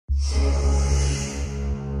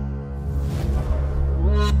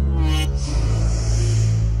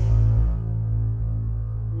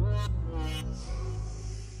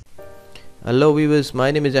Hello viewers, my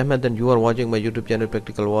name is Ahmed and you are watching my YouTube channel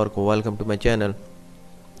Practical Work. Welcome to my channel.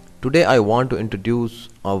 Today I want to introduce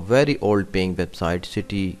a very old paying website,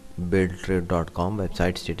 citybuildtrade.com.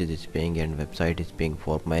 Website status is paying and website is paying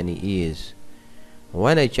for many years.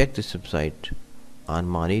 When I check this website on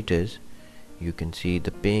monitors, you can see the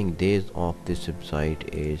paying days of this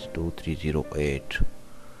website is 2308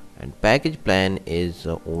 and package plan is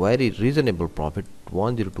a very reasonable profit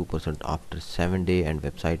 102% after 7 days, and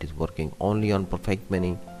website is working only on perfect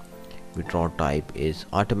money. Withdraw type is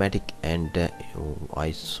automatic, and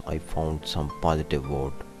I found some positive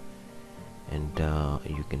vote, and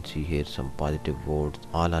you can see here some positive votes,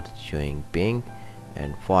 all are showing paying,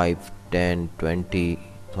 and 5, 10, 20,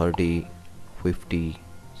 30, 50,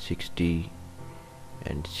 60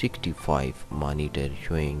 and 65 monitor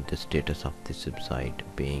showing the status of this website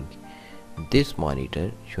paying, this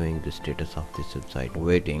monitor showing the status of this website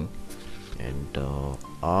waiting, and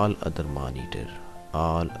all other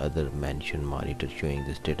mentioned monitor showing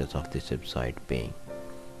the status of this website paying.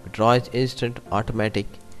 Withdraw is instant automatic.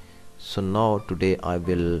 So now today I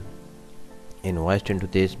will invest into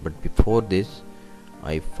this, but before this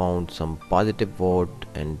I found some positive vote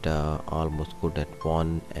and almost good at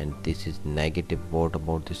 1, and this is negative vote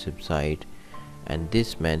about this website, and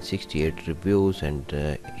this man 68 reviews, and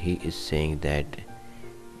he is saying that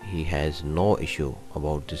he has no issue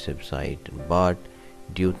about this website, but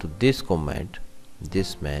due to this comment,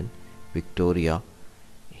 this man Victoria,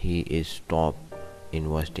 he is stopped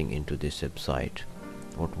investing into this website.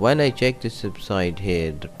 But when I check this website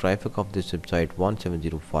here, the traffic of this website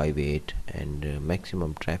 17058, and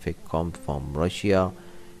maximum traffic comes from Russia,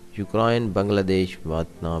 Ukraine, Bangladesh,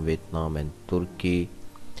 Vietnam and Turkey.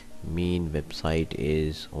 Mean website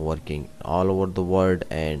is working all over the world,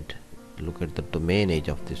 and look at the domain age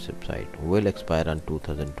of this website, will expire on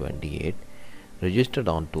 2028, registered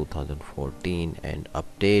on 2014, and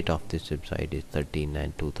update of this website is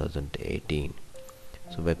 13/9/2018.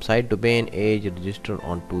 So website domain age registered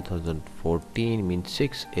on 2014 means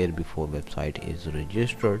 6 years before website is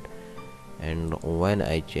registered. And when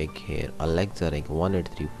I check here, Alexa rank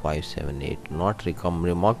 183578, not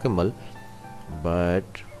remarkable, but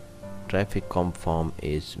traffic confirm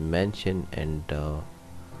is mentioned, and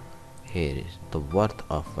here is the worth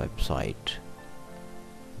of website.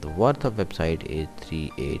 The worth of website is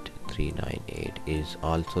 38398, is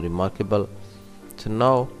also remarkable. So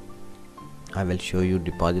now I will show you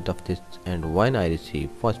deposit of this, and when I receive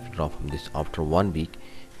first withdraw from this after 1 week,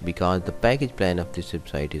 because the package plan of this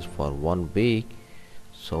website is for 1 week.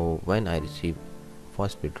 So when I receive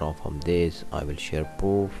first withdraw from this, I will share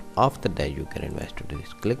proof. After that you can invest to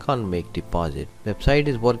this. Click on make deposit. Website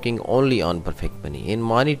is working only on perfect money. In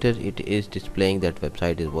monitor it is displaying that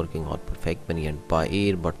website is working on perfect money and by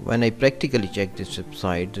ear, but when I practically check this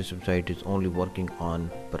website is only working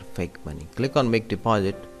on perfect money. Click on make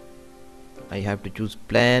deposit. I have to choose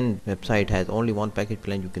plan. Website has only one package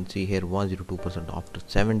plan. You can see here 102% after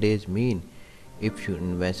 7 days, mean if you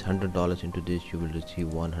invest $100 into this, you will receive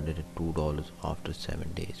 $102 after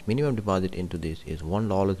 7 days. Minimum deposit into this is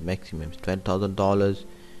 $1, maximum is $12,000,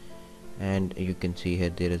 and you can see here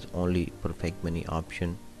there is only perfect money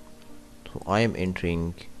option. So I am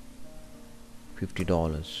entering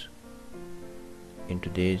 $50 into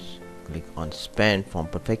this. Click on spend from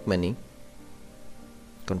perfect money.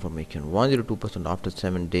 Confirmation 102% after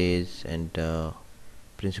 7 days, and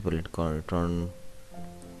principal income return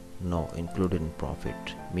now included in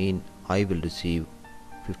profit, mean I will receive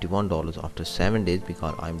 $51 after 7 days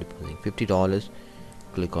because I am depositing $50.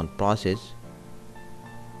 Click on process,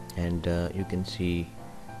 and you can see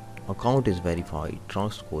account is verified,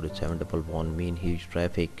 transfer code is 711, mean huge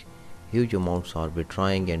traffic, huge amounts are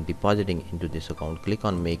withdrawing and depositing into this account. Click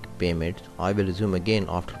on make payments. I will resume again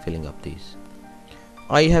after filling up these.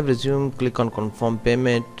 I have resumed. Click on confirm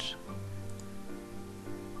payment,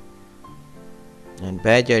 and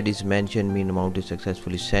badge ID is mentioned, mean amount is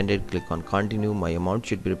successfully sent. Click on continue. My amount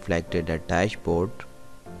should be reflected at dashboard,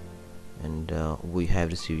 and we have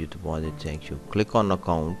received your deposit, thank you. Click on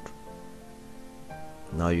account.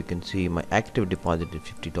 Now you can see my active deposit is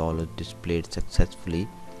 $50 displayed successfully.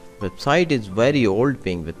 Website is very old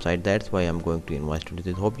paying website, that's why I'm going to invest into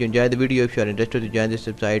this. Hope you enjoyed the video. If you are interested to join this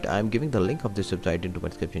website, I'm giving the link of this website into my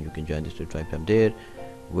description. You can join this website from there.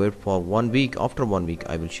 Wait for 1 week. After 1 week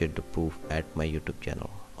I will share the proof at my YouTube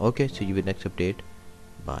channel. Okay, see you with next update.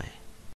 Bye.